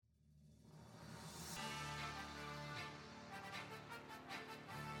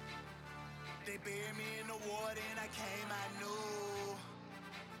buried me in the water and I came, I knew.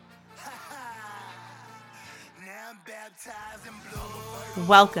 Now I'm baptized in blue.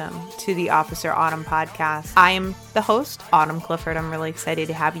 Welcome to the Officer Autumn podcast. I am the host, Autumn Clifford. I'm really excited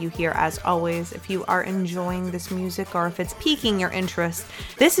to have you here as always. If you are enjoying this music or if it's piquing your interest,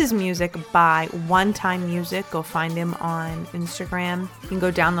 this is music by One Time Music. Go find him on Instagram. You can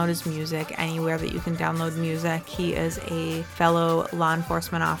go download his music anywhere that you can download music. He is a fellow law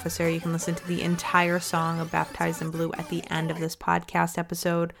enforcement officer. You can listen to the entire song of Baptized in Blue at the end of this podcast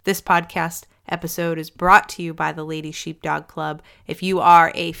episode. This podcast episode is brought to you by the Lady Sheepdog Club. If you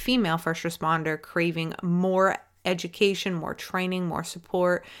are a female first responder craving more education, more training, more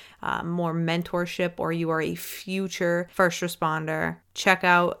support, more mentorship, or you are a future first responder, check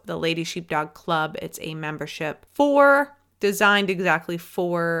out the Lady Sheepdog Club. It's a membership designed exactly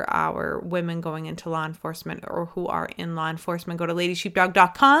for our women going into law enforcement or who are in law enforcement. Go to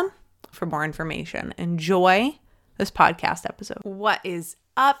ladysheepdog.com for more information. Enjoy this podcast episode. What is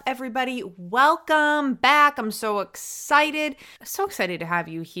up, everybody? Welcome back. I'm so excited. To have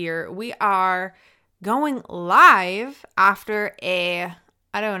you here. We are going live after a,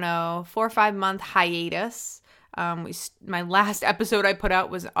 4 or 5 month hiatus. My last episode I put out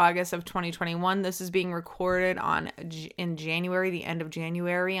was August of 2021. This is being recorded in January, the end of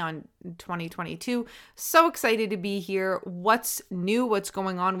January on 2022. So excited to be here. What's new, what's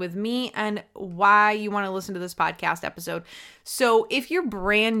going on with me, and why you want to listen to this podcast episode. So if you're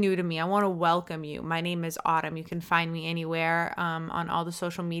brand new to me, I want to welcome you. My name is Autumn. You can find me anywhere on all the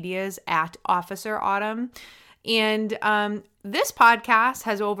social medias at Officer Autumn. And this podcast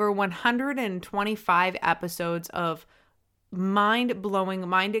has over 125 episodes of mind-blowing,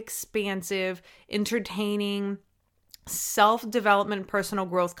 mind-expansive, entertaining, self-development, personal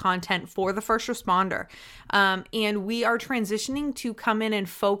growth content for the first responder. And we are transitioning to come in and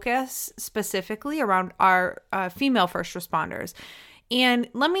focus specifically around our female first responders. And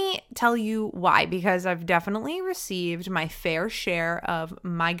let me tell you why, because I've definitely received my fair share of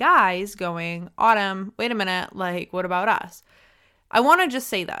my guys going, Autumn, wait a minute, like, what about us? I want to just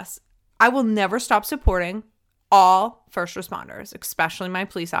say this. I will never stop supporting all first responders, especially my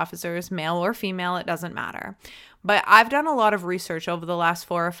police officers, male or female, it doesn't matter. But I've done a lot of research over the last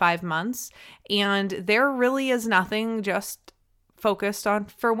 4 or 5 months, and there really is nothing just focused on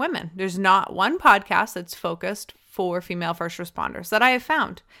for women. There's not one podcast that's focused for female first responders that I have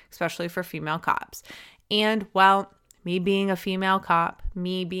found, especially for female cops. And well, me being a female cop,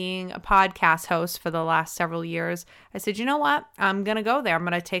 me being a podcast host for the last several years, I said, you know what? I'm going to go there. I'm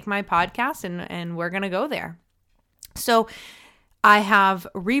going to take my podcast and we're going to go there. So I have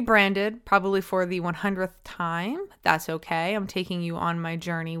rebranded probably for the 100th time. That's okay. I'm taking you on my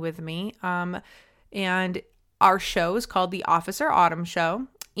journey with me. And our show is called The Officer Autumn Show.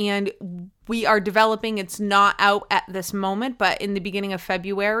 And we are developing, it's not out at this moment, but in the beginning of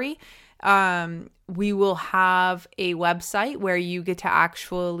February, we will have a website where you get to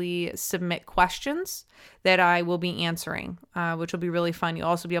actually submit questions that I will be answering, which will be really fun. You'll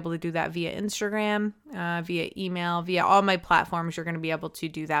also be able to do that via Instagram, via email, via all my platforms. You're going to be able to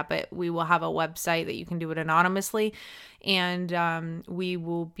do that, but we will have a website that you can do it anonymously. And we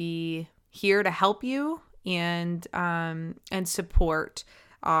will be here to help you and support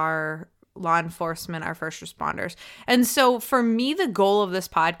our law enforcement, our first responders. And so for me, the goal of this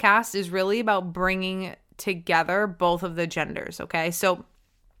podcast is really about bringing together both of the genders. Okay. So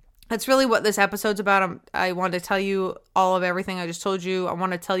that's really what this episode's about. I want to tell you all of everything I just told you. I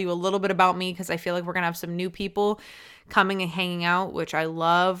want to tell you a little bit about me because I feel like we're going to have some new people coming and hanging out, which I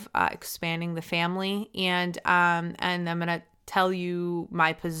love, expanding the family. And I'm going to tell you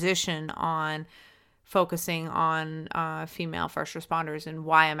my position on focusing on female first responders and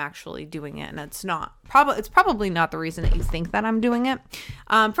why I'm actually doing it. And it's probably not the reason that you think that I'm doing it.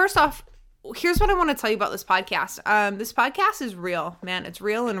 First off, here's what I want to tell you about this podcast. This podcast is real, man. It's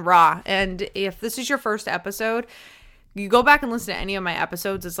real and raw. And if this is your first episode, you go back and listen to any of my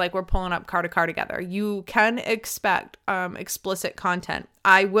episodes. It's like we're pulling up car to car together. You can expect explicit content.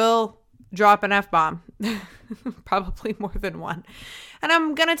 I will drop an F-bomb, probably more than one. And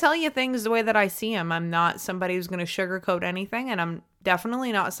I'm going to tell you things the way that I see them. I'm not somebody who's going to sugarcoat anything. And I'm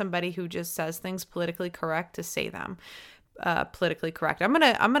definitely not somebody who just says things politically correct to say them politically correct. I'm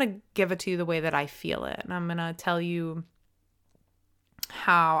going to give it to you the way that I feel it. And I'm going to tell you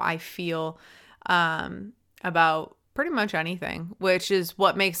how I feel about pretty much anything, which is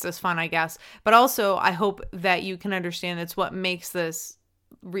what makes this fun, I guess. But also, I hope that you can understand it's what makes this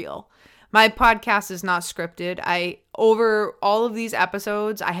real. My podcast is not scripted. Over all of these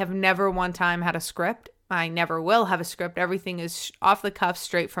episodes, I have never one time had a script. I never will have a script. Everything is off the cuff,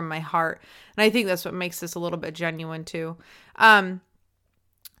 straight from my heart. And I think that's what makes this a little bit genuine too.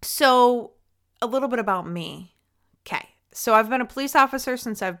 So a little bit about me. Okay. So I've been a police officer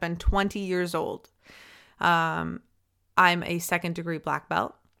since I've been 20 years old. I'm a second-degree black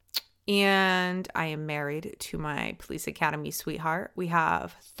belt, and I am married to my police academy sweetheart. We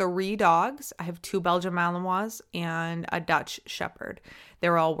have 3 dogs. I have 2 Belgian Malinois and a Dutch Shepherd.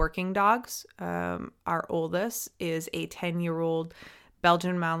 They're all working dogs. Our oldest is a 10-year-old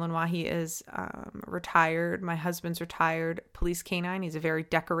Belgian Malinois. He is retired. My husband's retired police canine. He's a very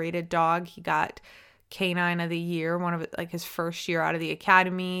decorated dog. He got Canine of the Year, one of it, like his first year out of the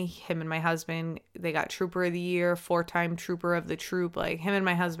academy. Him and my husband, they got Trooper of the Year, 4-time Trooper of the Troop. Like, him and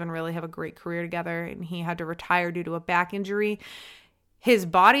my husband really have a great career together, and he had to retire due to a back injury. His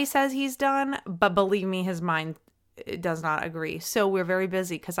body says he's done, but believe me, his mind does not agree. So we're very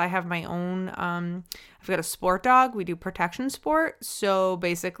busy because I have my own, I've got a sport dog. We do protection sport. So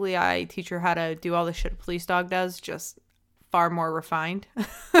basically I teach her how to do all the shit a police dog does, just far more refined.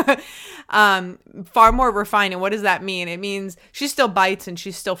 Far more refined. And what does that mean? It means she still bites and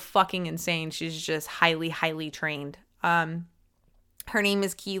she's still fucking insane. She's just highly, highly trained. Her name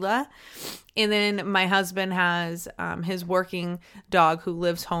is Keela. And then my husband has his working dog who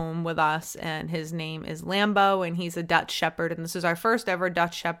lives home with us, and his name is Lambo, and he's a Dutch Shepherd. And this is our first ever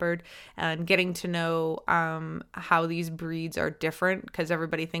Dutch Shepherd, and getting to know how these breeds are different, because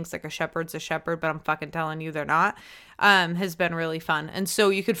everybody thinks like a shepherd's a shepherd, but I'm fucking telling you they're not, has been really fun. And so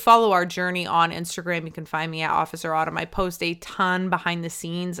you could follow our journey on Instagram. You can find me at Officer Autumn. I post a ton behind the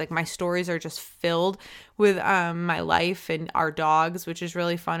scenes. Like, my stories are just filled with my life and our dogs, which is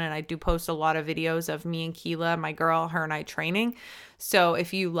really fun. And I do post a lot of videos of me and Keela, my girl, her and I training. So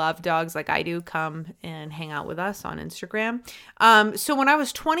if you love dogs like I do, come and hang out with us on Instagram. So when I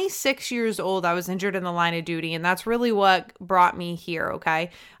was 26 years old, I was injured in the line of duty, and that's really what brought me here.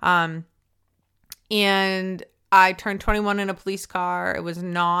 Okay. And I turned 21 in a police car. It was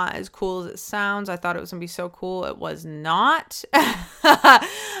not as cool as it sounds. I thought it was gonna be so cool. It was not.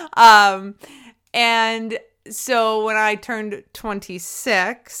 And so when I turned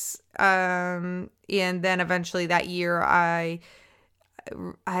 26, and then eventually that year, I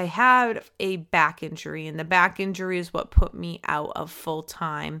had a back injury, and the back injury is what put me out of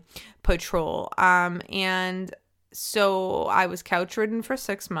full-time patrol. And so I was couch ridden for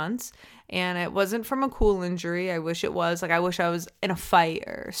 6 months, and it wasn't from a cool injury. I wish it was. Like, I wish I was in a fight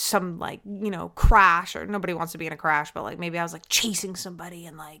or some, like, crash, or nobody wants to be in a crash, but like maybe I was like chasing somebody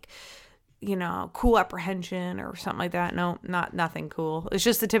and like, cool apprehension or something like that. No, nothing cool. It's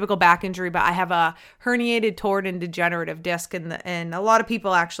just a typical back injury, but I have a herniated torn and degenerative disc, and a lot of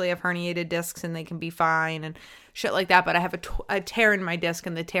people actually have herniated discs and they can be fine and shit like that. But I have a tear in my disc,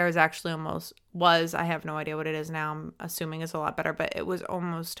 and the tear is actually I have no idea what it is now. I'm assuming it's a lot better, but it was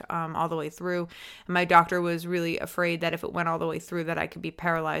almost all the way through. And my doctor was really afraid that if it went all the way through, that I could be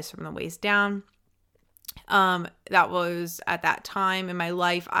paralyzed from the waist down. That was at that time in my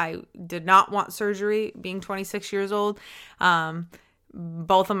life. I did not want surgery being 26 years old.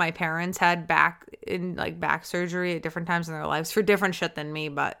 Both of my parents had back surgery at different times in their lives for different shit than me,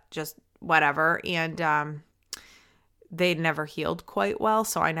 but just whatever. And, they'd never healed quite well.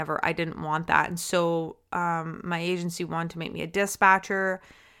 So I didn't want that. And so, my agency wanted to make me a dispatcher.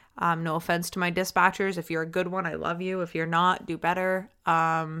 No offense to my dispatchers. If you're a good one, I love you. If you're not, do better.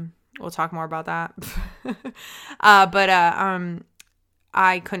 We'll talk more about that. But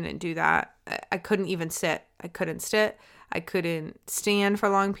I couldn't do that. I couldn't even sit. I couldn't sit. I couldn't stand for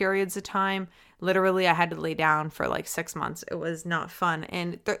long periods of time. Literally, I had to lay down for like 6 months. It was not fun.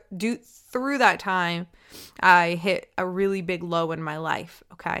 And through that time, I hit a really big low in my life.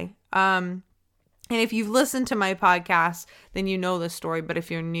 Okay. And if you've listened to my podcast, then you know the story. But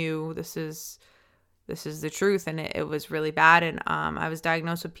if you're new, this is the truth. And it was really bad. And I was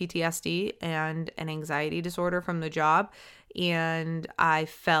diagnosed with PTSD and an anxiety disorder from the job. And I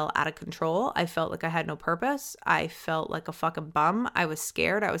fell out of control. I felt like I had no purpose. I felt like a fucking bum. I was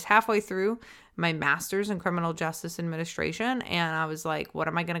scared. I was halfway through my master's in criminal justice administration. And I was like, what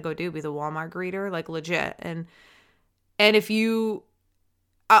am I going to go do? Be the Walmart greeter? Like, legit. And if you,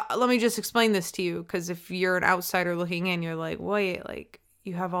 let me just explain this to you. Because if you're an outsider looking in, you're like, wait, like,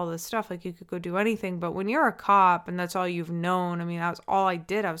 you have all this stuff, like you could go do anything. But when you're a cop and that's all you've known, I mean, that was all I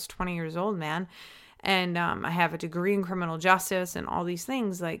did. I was 20 years old, man. And I have a degree in criminal justice and all these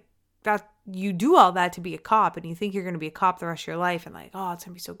things like that. You do all that to be a cop, and you think you're going to be a cop the rest of your life, and like, oh, it's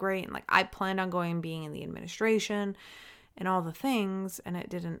going to be so great. And like, I planned on going and being in the administration and all the things, and it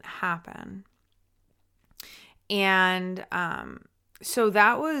didn't happen. And so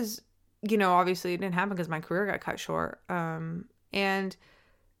that was obviously it didn't happen because my career got cut short. And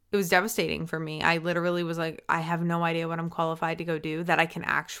it was devastating for me. I literally was like, I have no idea what I'm qualified to go do that I can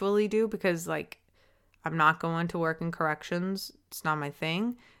actually do, because like I'm not going to work in corrections. It's not my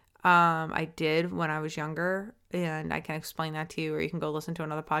thing. I did when I was younger, and I can explain that to you, or you can go listen to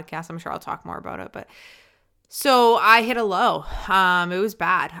another podcast. I'm sure I'll talk more about it. But so I hit a low. It was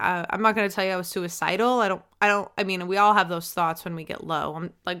bad. I'm not going to tell you I was suicidal. I mean, we all have those thoughts when we get low.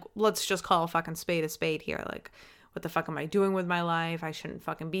 I'm like, let's just call a fucking spade here. Like, what the fuck am I doing with my life? I shouldn't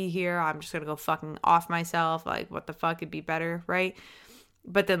fucking be here. I'm just going to go fucking off myself. Like, what the fuck? It'd be better, right?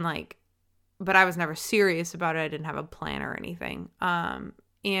 But then but I was never serious about it. I didn't have a plan or anything.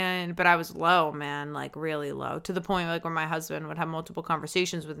 But I was low, man, like really low, to the point like where my husband would have multiple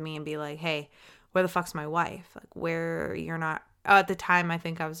conversations with me and be like, hey, where the fuck's my wife? Like, where you're not, at the time, I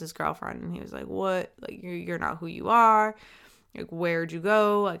think I was his girlfriend. And he was like, what? Like, you're not who you are. Like, where'd you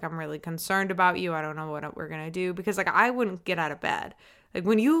go? Like, I'm really concerned about you. I don't know what we're going to do. Because like, I wouldn't get out of bed. Like,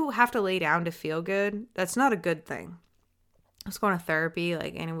 when you have to lay down to feel good, that's not a good thing. I was going to therapy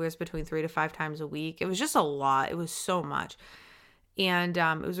like anywhere between 3 to 5 times a week. It was just a lot. It was so much. And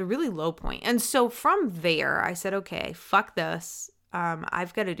it was a really low point. And so from there, I said, okay, fuck this.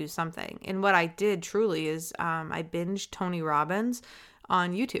 I've got to do something. And what I did truly is I binged Tony Robbins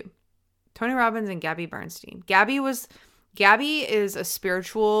on YouTube. Tony Robbins and Gabby Bernstein. Gabby is a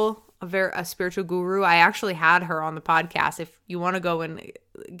spiritual guru. I actually had her on the podcast. If you want to go and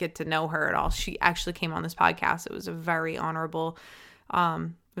get to know her at all, she actually came on this podcast. It was a very honorable,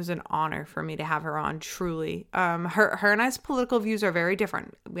 it was an honor for me to have her on, truly. Her and I's political views are very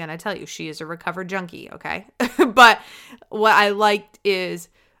different. And I tell you, she is a recovered junkie, okay? But what I liked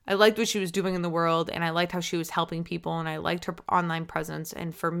what she was doing in the world, and I liked how she was helping people, and I liked her online presence.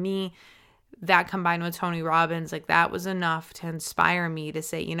 And for me, that combined with Tony Robbins, like that was enough to inspire me to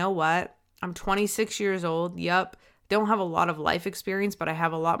say, you know what? I'm 26 years old. Yep. Don't have a lot of life experience, but I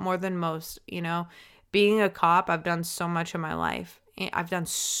have a lot more than most, Being a cop, I've done so much in my life. I've done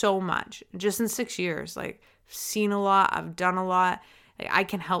so much just in 6 years. Like, I've seen a lot. I've done a lot. Like, I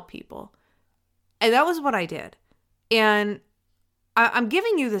can help people. And that was what I did. And I'm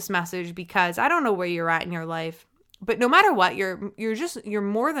giving you this message because I don't know where you're at in your life, but no matter what, you're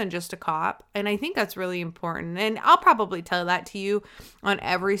more than just a cop. And I think that's really important. And I'll probably tell that to you on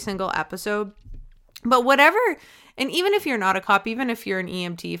every single episode. But whatever, and even if you're not a cop, even if you're an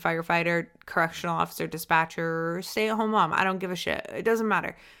EMT, firefighter, correctional officer, dispatcher, or stay-at-home mom, I don't give a shit. It doesn't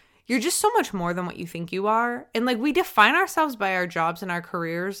matter. You're just so much more than what you think you are. And like, we define ourselves by our jobs and our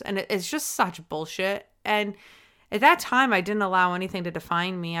careers, and it's just such bullshit. And at that time, I didn't allow anything to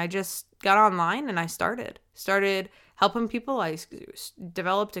define me. I just got online and I started helping people. I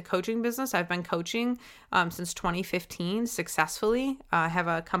developed a coaching business. I've been coaching since 2015 successfully. I have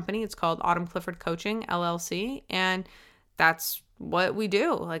a company. It's called Autumn Clifford Coaching, LLC. And that's what we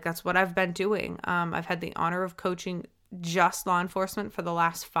do. Like, that's what I've been doing. I've had the honor of coaching just law enforcement for the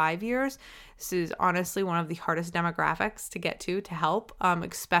last 5 years. This is honestly one of the hardest demographics to get to help,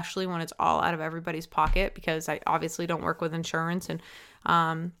 especially when it's all out of everybody's pocket, because I obviously don't work with insurance.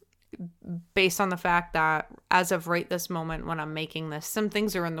 And based on the fact that as of right this moment when I'm making this, some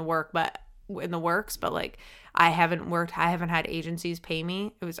things are in the works, but like I haven't had agencies pay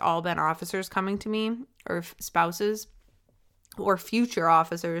me. It was all been officers coming to me, or spouses or future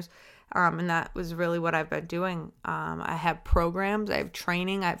officers. And that was really what I've been doing. I have programs, I have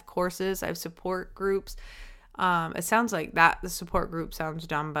training, I have courses, I have support groups. It sounds like the support group sounds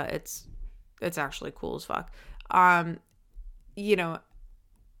dumb, but it's actually cool as fuck. I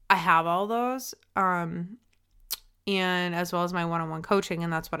have all those, and as well as my one-on-one coaching,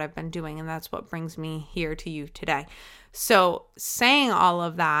 and that's what I've been doing, and that's what brings me here to you today. So saying all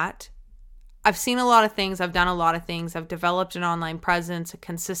of that, I've seen a lot of things. I've done a lot of things. I've developed an online presence, a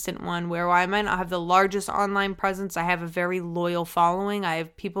consistent one, where I might not have the largest online presence. I have a very loyal following. I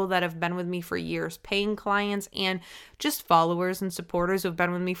have people that have been with me for years, paying clients and just followers and supporters who have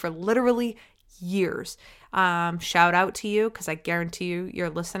been with me for literally years. Shout out to you, because I guarantee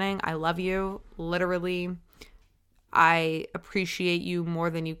you're listening. I love you. Literally, I appreciate you more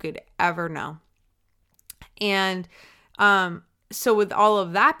than you could ever know. And so with all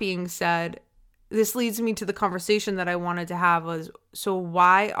of that being said, this leads me to the conversation that I wanted to have was, so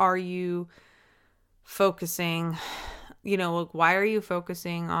why are you focusing, why are you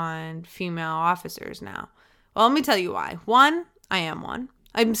focusing on female officers now? Well, let me tell you why. One, I am one.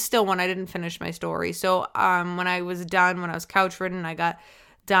 I'm still one. I didn't finish my story. So when I was couch ridden, I got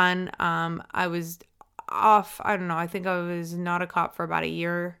done. I was off. I don't know. I think I was not a cop for about a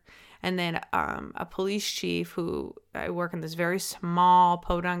year. And then a police chief who, I work in this very small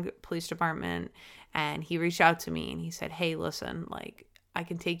Podunk police department, and he reached out to me and he said, hey, listen, like, I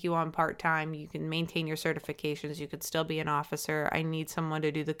can take you on part-time. You can maintain your certifications. You could still be an officer. I need someone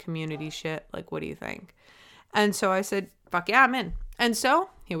to do the community shit. Like, what do you think? And so I said, fuck yeah, I'm in. And so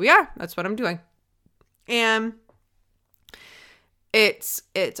here we are. That's what I'm doing. And it's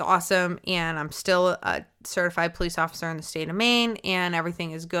awesome. And I'm still a certified police officer in the state of Maine, and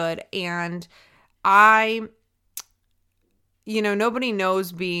everything is good. And nobody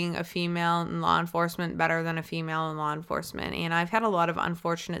knows being a female in law enforcement better than a female in law enforcement. And I've had a lot of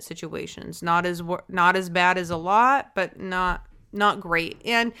unfortunate situations, not as bad as a lot, but not great.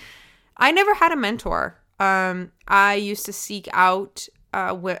 And I never had a mentor. I used to seek out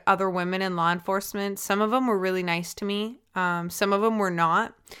other women in law enforcement. Some of them were really nice to me. Some of them were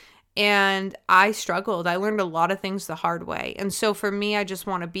not. And I struggled. I learned a lot of things the hard way. And so for me, I just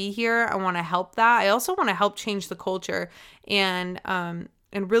want to be here. I want to help that. I also want to help change the culture and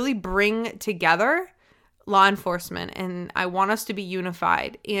really bring together law enforcement. And I want us to be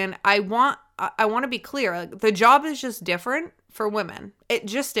unified. And I want to be clear. Like, the job is just different for women. It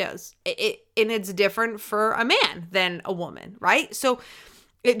just is. And it's different for a man than a woman, right? So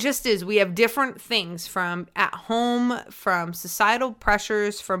it just is. We have different things from at home, from societal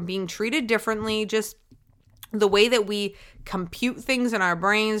pressures, from being treated differently, just the way that we compute things in our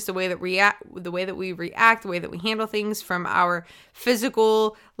brains, the way that we react, the way that we handle things, from our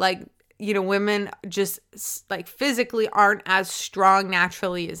physical, like, women just like physically aren't as strong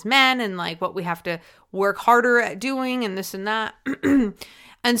naturally as men, and like what we have to work harder at doing and this and that.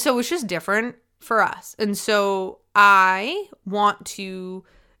 And so it's just different for us. And so I want to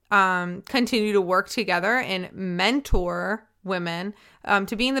continue to work together and mentor women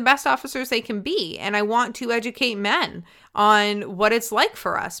to being the best officers they can be. And I want to educate men on what it's like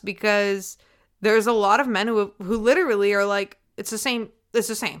for us, because there's a lot of men who literally are like, it's the same.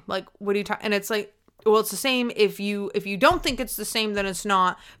 Like, what are you talking? And it's like, well, it's the same. If you don't think it's the same, then it's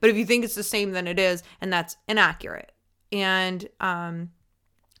not. But if you think it's the same, then it is. And that's inaccurate. And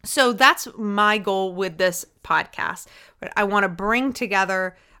so that's my goal with this podcast. I want to bring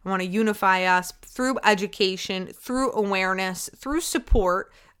together, I want to unify us through education, through awareness, through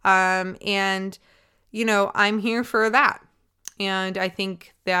support. And, I'm here for that. And I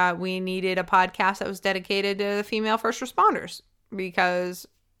think that we needed a podcast that was dedicated to the female first responders, because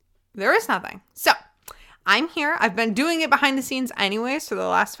there is nothing. So I'm here. I've been doing it behind the scenes anyways for the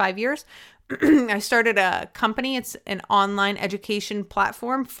last 5 years. I started a company. It's an online education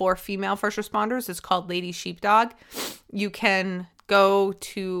platform for female first responders. It's called Lady Sheepdog. You can go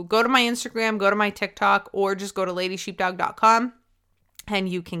to my Instagram, go to my TikTok, or just go to ladysheepdog.com. And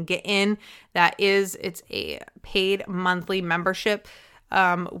you can get in. It's a paid monthly membership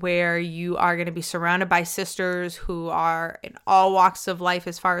where you are going to be surrounded by sisters who are in all walks of life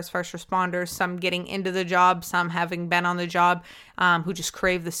as far as first responders, some getting into the job, some having been on the job, who just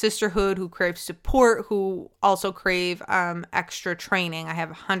crave the sisterhood, who crave support, who also crave extra training. I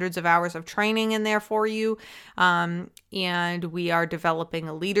have hundreds of hours of training in there for you. And we are developing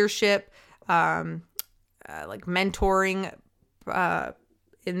a leadership, like mentoring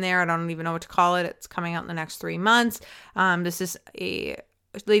in there. I don't even know what to call it. It's coming out in the next 3 months. This is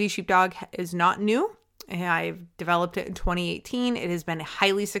Lady Sheepdog is not new. I've developed it in 2018. It has been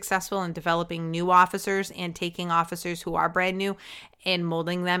highly successful in developing new officers and taking officers who are brand new and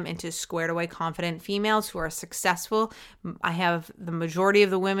molding them into squared away, confident females who are successful. I have the majority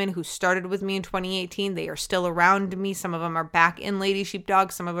of the women who started with me in 2018. They are still around me. Some of them are back in Lady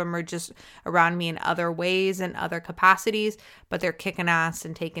Sheepdog. Some of them are just around me in other ways and other capacities, but they're kicking ass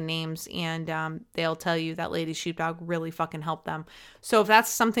and taking names, and they'll tell you that Lady Sheepdog really fucking helped them. So if that's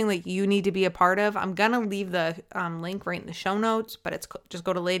something that you need to be a part of, I'm going to leave the link right in the show notes, but it's just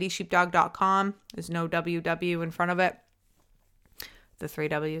go to ladysheepdog.com. There's no WW in front of it. The 3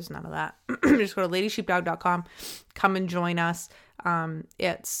 W's, none of that. Just go to ladysheepdog.com. Come and join us.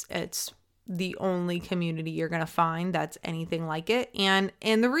 It's the only community you're going to find that's anything like it. And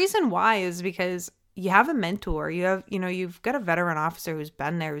the reason why is because you have a mentor. You've got a veteran officer who's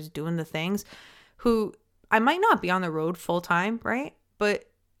been there, who's doing the things, who I might not be on the road full time, right? But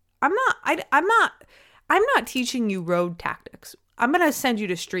I'm not teaching you road tactics. I'm going to send you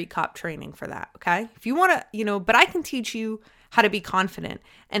to street cop training for that. Okay. If you want to, but I can teach you how to be confident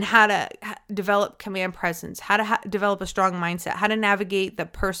and how to develop command presence, how to develop a strong mindset, how to navigate the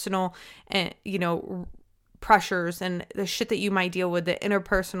personal and, pressures and the shit that you might deal with, the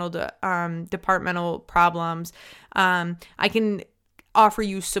interpersonal, departmental problems. I can offer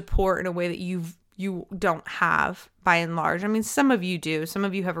you support in a way that you you don't have by and large. I mean, some of you do. Some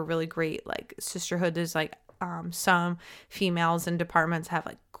of you have a really great like sisterhood. There's like some females in departments have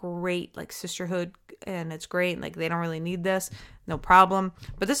like great like sisterhood, and it's great. Like they don't really need this, no problem.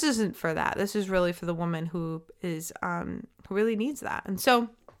 But this isn't for that. This is really for the woman who is who really needs that. And so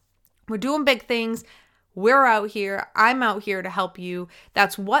we're doing big things. We're out here. I'm out here to help you.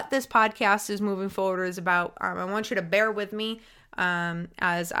 That's what this podcast is moving forward is about. I want you to bear with me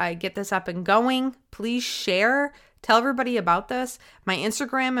as I get this up and going. Please share. Tell everybody about this. My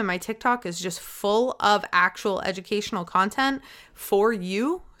Instagram and my TikTok is just full of actual educational content for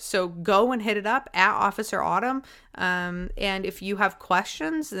you. So go and hit it up at Officer Autumn. And if you have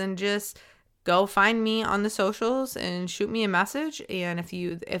questions, then just go find me on the socials and shoot me a message. And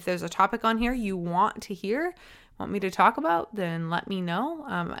if there's a topic on here you want me to talk about, then let me know.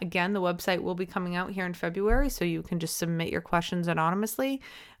 Again, the website will be coming out here in February, so you can just submit your questions anonymously.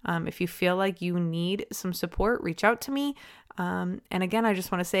 If you feel like you need some support, reach out to me. And again, I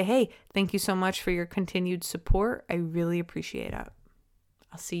just want to say, hey, thank you so much for your continued support. I really appreciate it.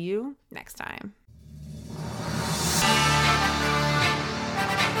 I'll see you next time.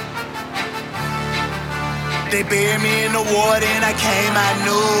 They buried me in the water and I came, I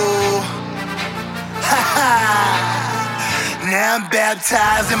knew. Now I'm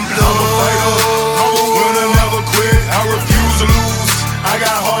baptized in blue. I'm a fighter, I'm a winner, never quit. I refuse to lose. I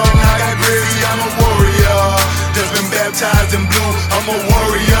got heart and I got grit. See, I'm a warrior that's been baptized in blue. I'm a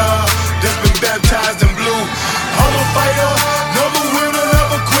warrior that's been baptized in blue. I'm a fighter, never winner,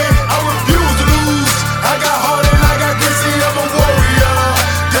 never quit. I refuse to lose. I got heart and I got grit. See, I'm a warrior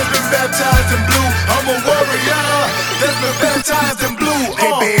that's been baptized in blue. I'm a warrior that's been baptized in blue. They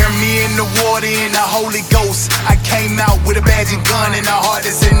buried me in the water in the Holy Ghost. I came out with a badge and gun and a heart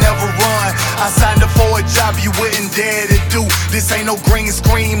that said never run. I signed up for a job you wouldn't dare to do. This ain't no green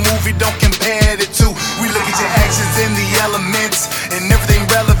screen movie, don't compare the two. We look at your actions in the elements and everything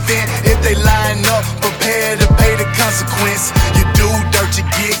relevant. If they line up, prepare to pay the consequence. You do dirt, you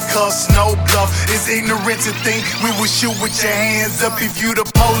get cussed, no bluff. It's ignorant to think we will shoot with your hands up if you the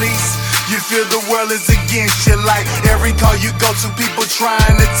police. You feel the world is against you, like every call you go to, people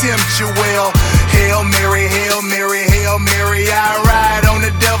trying to tempt you. Well, Hail Mary, Hail Mary, Hail Mary. I ride on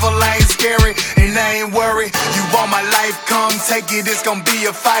the devil, I ain't scary, and I ain't worried. You want my life, come take it, it's gonna be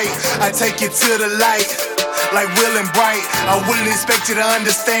a fight. I take you to the light, like Will and Bright. I wouldn't expect you to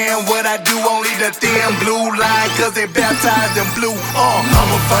understand what I do, only the thin blue line, cause they baptized in blue.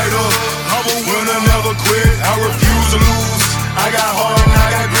 I'm a fighter, I'm a winner, never quit. I refuse to lose. I got heart and I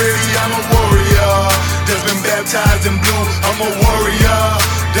got grit. I'm a warrior that's been baptized in blue. I'm a warrior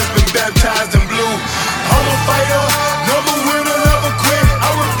that's been baptized in blue. I'm a fighter, never winner, never quit. I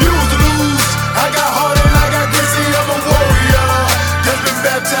refuse to lose. I got heart and I got grit. See, I'm a warrior that's been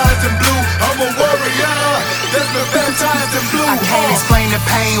baptized in blue. I'm a warrior that's been baptized in blue. I can't explain the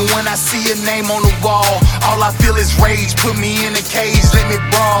pain when I see a name on the wall. All I feel is rage, put me in a cage, let me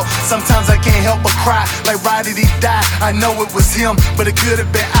brawl. Sometimes I can't help but cry, like why did he die? I know it was him, but it could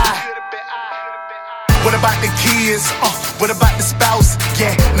have been I. What about the kids? What about the spouse?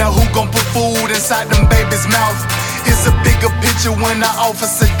 Yeah, now who gon' put food inside them babies' mouth? It's a bigger picture when the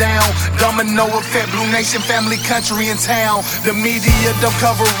officer down. Domino effect, Blue Nation, family, country, and town. The media don't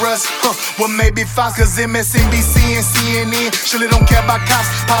cover us. Well, maybe Fox, cause MSNBC and CNN surely don't care about cops.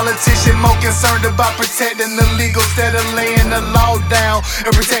 Politicians more concerned about protecting the legal instead of laying the law down and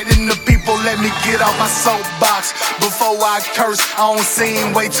protecting the people. Let me get off my soapbox before I curse. I don't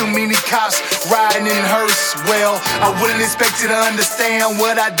seen way too many cops riding in hearse. Well, I wouldn't expect you to understand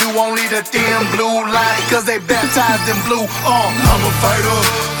what I do, only the thin blue line, cause they baptized in blue. I'm a fighter,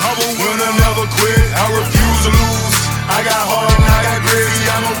 I'm a winner, never quit. I refuse to lose. I got heart and I got grit.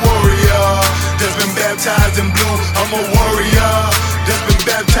 I'm a warrior that's been baptized in blue. I'm a warrior that's been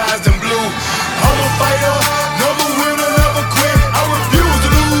baptized in blue. I'm a fighter, never winner, never quit. I refuse to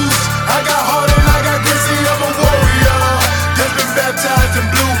lose. I got heart and I got grit. See, I'm a warrior that's been baptized in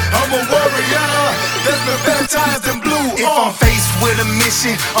blue. I'm a warrior that's been baptized in blue. If I'm faced with a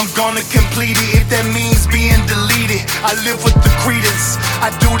mission, I'm gonna complete it. If that means being deleted, I live with the credence. I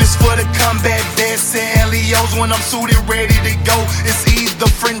do this for the combat vets and LEOs. When I'm suited, ready to go, it's either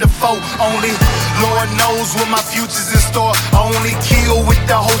friend or foe. Only Lord knows what my future's in store. I only kill with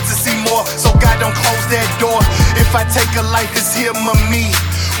the hope to see more, so God don't close that door. If I take a life, it's him or me,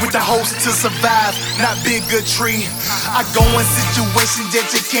 with the hopes to survive, not bigotry. I go in situations that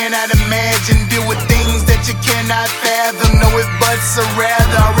you cannot imagine, deal with things that you cannot fathom. Know it, but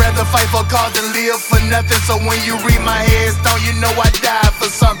I'd rather fight for a cause than live for nothing. So when you read my headstone, you know I died for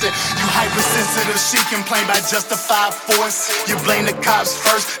something. You hypersensitive shit complain by justified force. You blame the cops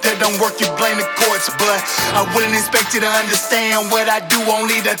first, that don't work, you blame the courts. But I wouldn't expect you to understand what I do,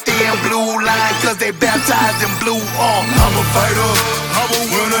 only the thin blue line, cause they baptized in blue. I'm a fighter, I'm a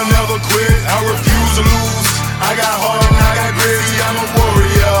winner, never quit, I refuse to lose. I got heart and I got grit, I'm a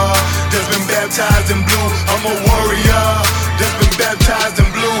warrior that's been baptized in blue. I'm a warrior that's been baptized in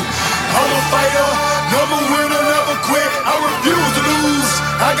blue. I'm a fighter, never winner, never quit, I refuse to lose.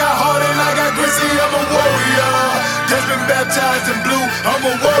 I got heart and I got grit, I'm a warrior that's been baptized in blue.